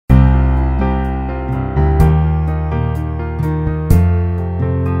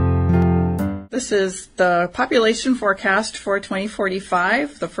this is the population forecast for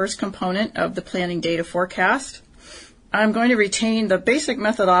 2045, the first component of the planning data forecast. I'm going to retain the basic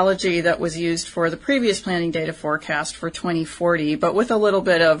methodology that was used for the previous planning data forecast for 2040, but with a little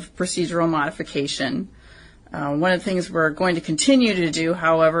bit of procedural modification. One of the things we're going to continue to do,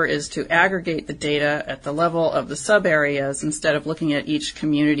 however, is to aggregate the data at the level of the sub-areas instead of looking at each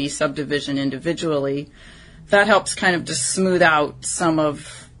community subdivision individually. That helps kind of just smooth out some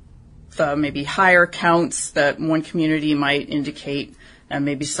of the maybe higher counts that one community might indicate and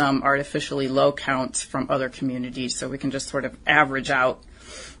maybe some artificially low counts from other communities, so we can just sort of average out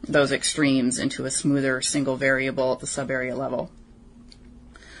those extremes into a smoother single variable at the sub-area level.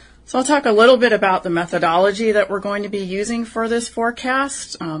 So I'll talk a little bit about the methodology that we're going to be using for this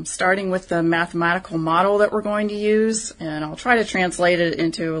forecast, starting with the mathematical model that we're going to use, and I'll try to translate it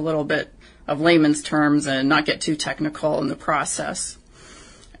into a little bit of layman's terms and not get too technical in the process.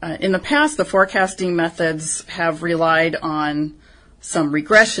 In the past, the forecasting methods have relied on some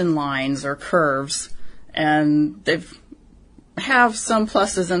regression lines or curves, and they have some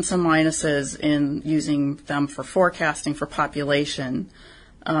pluses and some minuses in using them for forecasting for population.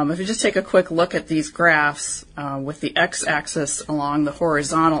 If you just take a quick look at these graphs with the x-axis along the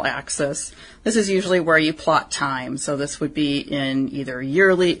horizontal axis, this is usually where you plot time. So this would be in either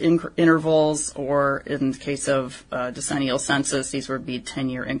yearly intervals, or in the case of decennial census, these would be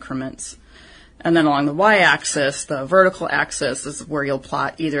 10-year increments. And then along the y-axis, the vertical axis, is where you'll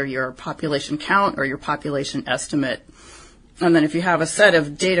plot either your population count or your population estimate. And then if you have a set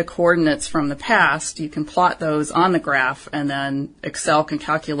of data coordinates from the past, you can plot those on the graph, and then Excel can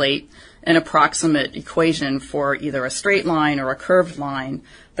calculate an approximate equation for either a straight line or a curved line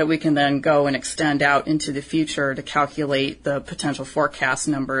that we can then go and extend out into the future to calculate the potential forecast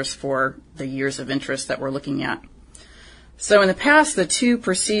numbers for the years of interest that we're looking at. So in the past, the two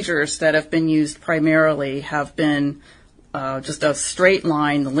procedures that have been used primarily have been just a straight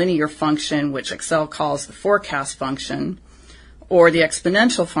line, the linear function, which Excel calls the forecast function, or the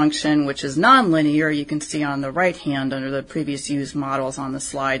exponential function, which is nonlinear. You can see on the right hand under the previous used models on the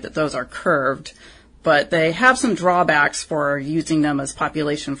slide that those are curved, but they have some drawbacks for using them as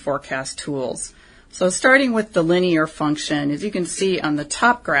population forecast tools. So starting with the linear function, as you can see on the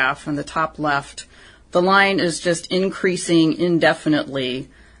top graph on the top left, the line is just increasing indefinitely,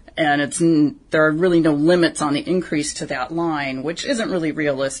 and there are really no limits on the increase to that line, which isn't really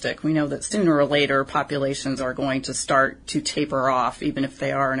realistic. We know that sooner or later populations are going to start to taper off, even if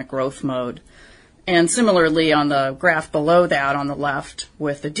they are in a growth mode. And similarly, on the graph below that on the left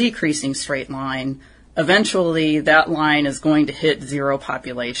with the decreasing straight line, eventually that line is going to hit zero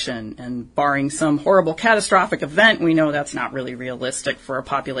population, and barring some horrible catastrophic event, we know that's not really realistic for a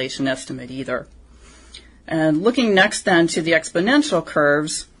population estimate either. And looking next then to the exponential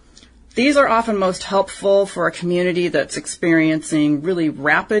curves, these are often most helpful for a community that's experiencing really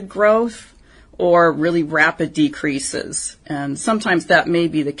rapid growth or really rapid decreases. And sometimes that may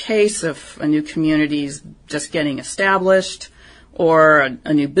be the case if a new community is just getting established, or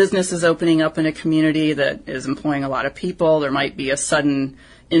a new business is opening up in a community that is employing a lot of people. There might be a sudden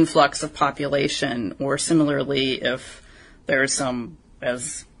influx of population, or similarly if there's some,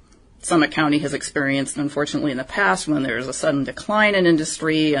 as Summit County has experienced, unfortunately, in the past, when there's a sudden decline in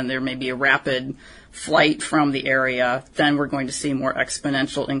industry and there may be a rapid flight from the area, then we're going to see more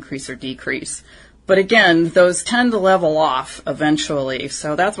exponential increase or decrease. But again, those tend to level off eventually.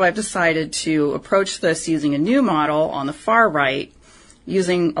 So that's why I've decided to approach this using a new model on the far right,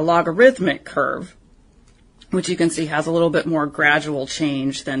 using a logarithmic curve, which you can see has a little bit more gradual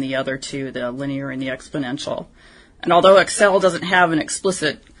change than the other two, the linear and the exponential. And although Excel doesn't have an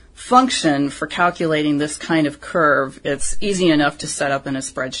explicit function for calculating this kind of curve, it's easy enough to set up in a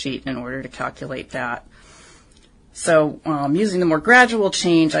spreadsheet in order to calculate that. So using the more gradual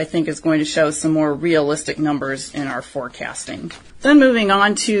change, I think, is going to show some more realistic numbers in our forecasting. Then moving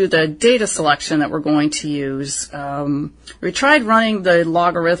on to the data selection that we're going to use. We tried running the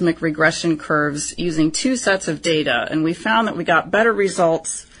logarithmic regression curves using two sets of data, and we found that we got better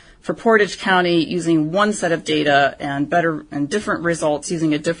results for Portage County using one set of data, and better and different results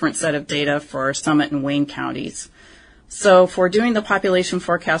using a different set of data for Summit and Wayne counties. So for doing the population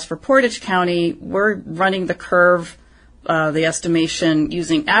forecast for Portage County, we're running the curve, the estimation,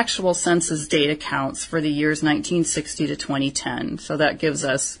 using actual census data counts for the years 1960 to 2010. So that gives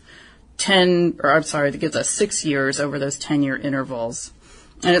us 6 years over those 10-year intervals.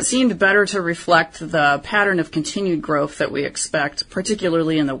 And it seemed better to reflect the pattern of continued growth that we expect,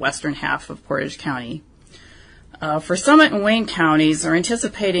 particularly in the western half of Portage County. For Summit and Wayne counties, are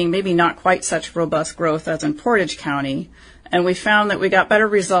anticipating maybe not quite such robust growth as in Portage County, And we found that we got better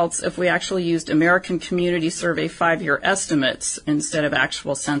results if we actually used American Community Survey 5-year estimates instead of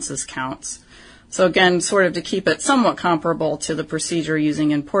actual census counts. So again, sort of to keep it somewhat comparable to the procedure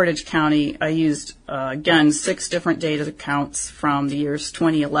using in Portage County, I used, again, 6 different data counts from the years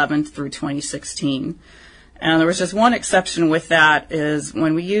 2011 through 2016. And there was just one exception with that, is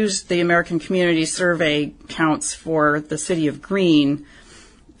when we used the American Community Survey counts for the city of Greene,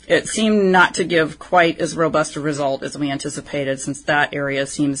 it seemed not to give quite as robust a result as we anticipated, since that area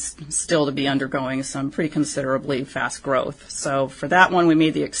seems still to be undergoing some pretty considerably fast growth. So for that one, we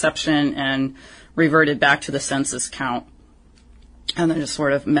made the exception and reverted back to the census count, and then just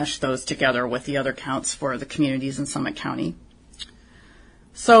sort of meshed those together with the other counts for the communities in Summit County.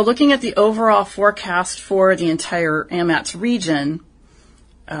 So looking at the overall forecast for the entire AMATS region,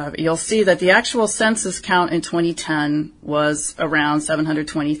 you'll see that the actual census count in 2010 was around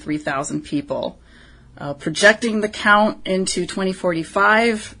 723,000 people. Projecting the count into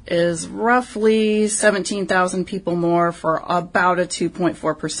 2045 is roughly 17,000 people more, for about a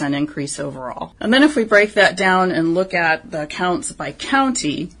 2.4% increase overall. And then if we break that down and look at the counts by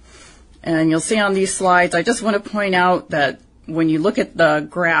county, and you'll see on these slides, I just want to point out that when you look at the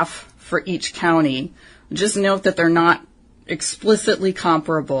graph for each county, just note that they're not explicitly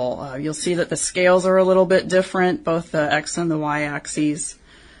comparable. You'll see that the scales are a little bit different, both the X and the Y axes.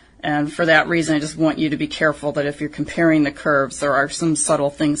 And for that reason, I just want you to be careful that if you're comparing the curves, there are some subtle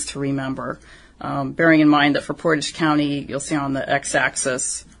things to remember. Bearing in mind that for Portage County, you'll see on the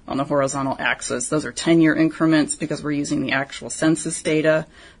X-axis, on the horizontal axis, those are 10-year increments because we're using the actual census data.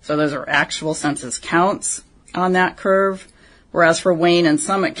 So those are actual census counts on that curve. Whereas for Wayne and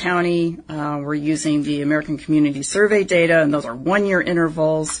Summit County, we're using the American Community Survey data, and those are 1-year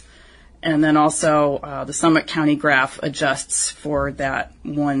intervals. And then also the Summit County graph adjusts for that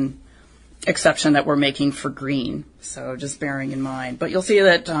one exception that we're making for Greene. So just bearing in mind. But you'll see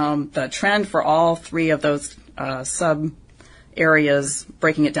that the trend for all 3 of those sub areas,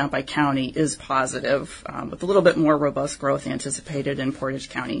 breaking it down by county, is positive, with a little bit more robust growth anticipated in Portage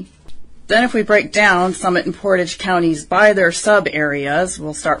County. Then if we break down Summit and Portage counties by their sub-areas,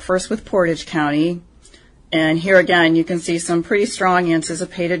 we'll start first with Portage County. And here again, you can see some pretty strong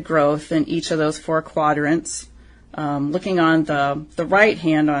anticipated growth in each of those 4 quadrants. Looking on the right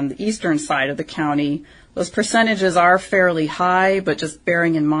hand, on the eastern side of the county, those percentages are fairly high, but just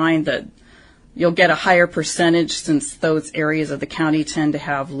bearing in mind that you'll get a higher percentage since those areas of the county tend to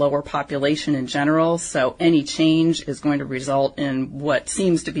have lower population in general. So any change is going to result in what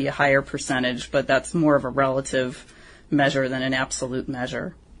seems to be a higher percentage, but that's more of a relative measure than an absolute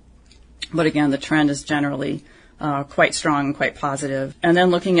measure. But again, the trend is generally quite strong and quite positive. And then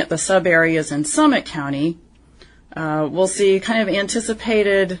looking at the sub-areas in Summit County, we'll see kind of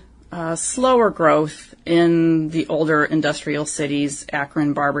anticipated slower growth in the older industrial cities,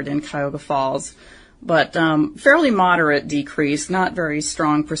 Akron, Barberton, Cuyahoga Falls, but fairly moderate decrease, not very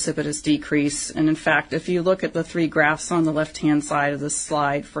strong precipitous decrease. And in fact, if you look at the 3 graphs on the left-hand side of the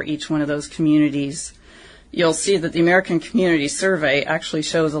slide for each one of those communities, you'll see that the American Community Survey actually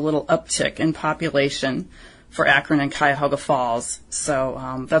shows a little uptick in population for Akron and Cuyahoga Falls.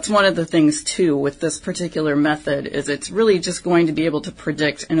 So that's one of the things, too, with this particular method, is it's really just going to be able to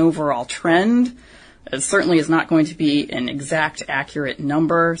predict an overall trend. It certainly is not going to be an exact, accurate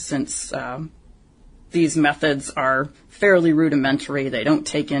number, since these methods are fairly rudimentary. They don't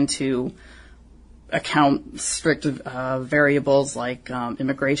take into account strict variables like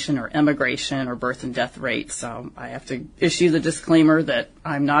immigration or emigration or birth and death rates. So I have to issue the disclaimer that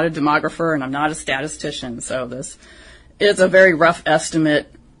I'm not a demographer and I'm not a statistician. So this is a very rough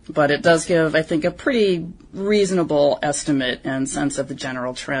estimate, but it does give, I think, a pretty reasonable estimate and sense of the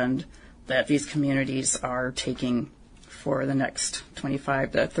general trend that these communities are taking for the next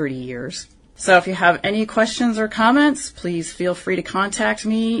 25 to 30 years. So if you have any questions or comments, please feel free to contact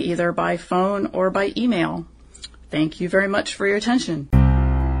me either by phone or by email. Thank you very much for your attention.